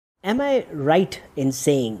Am I right in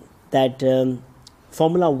saying that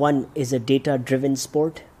Formula One is a data-driven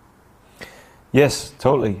sport? Yes,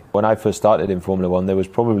 totally. When I first started in Formula One, there was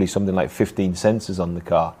probably something like 15 sensors on the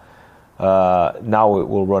car. Now it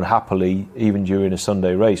will run happily, even during a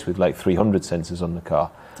Sunday race, with like 300 sensors on the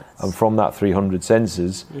car. And from that 300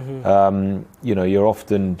 sensors, you're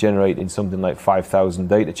often generating something like 5,000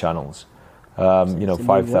 data channels.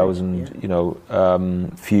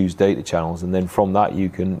 5,000 fused data channels, and then from that you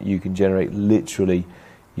can generate literally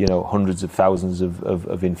hundreds of thousands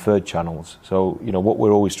of inferred channels. So what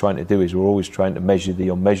we're always trying to do is we're always trying to measure the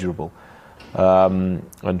unmeasurable,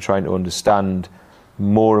 and trying to understand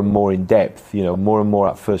more and more in depth, more and more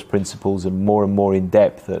at first principles, and more in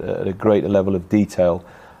depth at a greater level of detail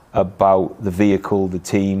about the vehicle, the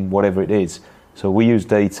team, whatever it is. So we use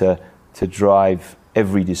data to drive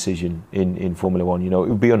every decision in Formula One. It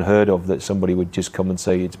would be unheard of that somebody would just come and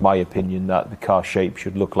say, it's my opinion that the car shape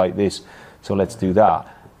should look like this, so let's do that.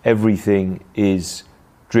 Everything is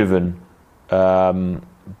driven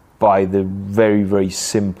by the very, very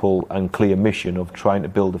simple and clear mission of trying to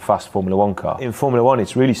build a fast Formula One car. In Formula One,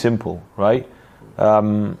 it's really simple, right?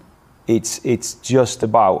 It's just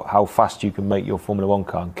about how fast you can make your Formula One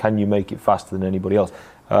car, and can you make it faster than anybody else?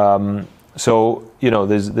 So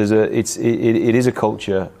it is a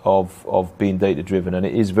culture of being data driven, and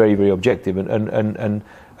it is very, very objective, and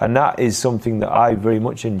that is something that I very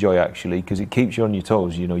much enjoy, actually, because it keeps you on your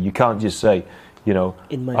toes. You can't just say, in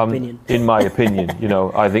my opinion,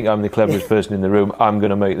 I think I'm the cleverest person in the room, I'm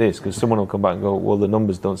going to make this, because someone will come back and go, well, the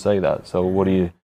numbers don't say that, so what do you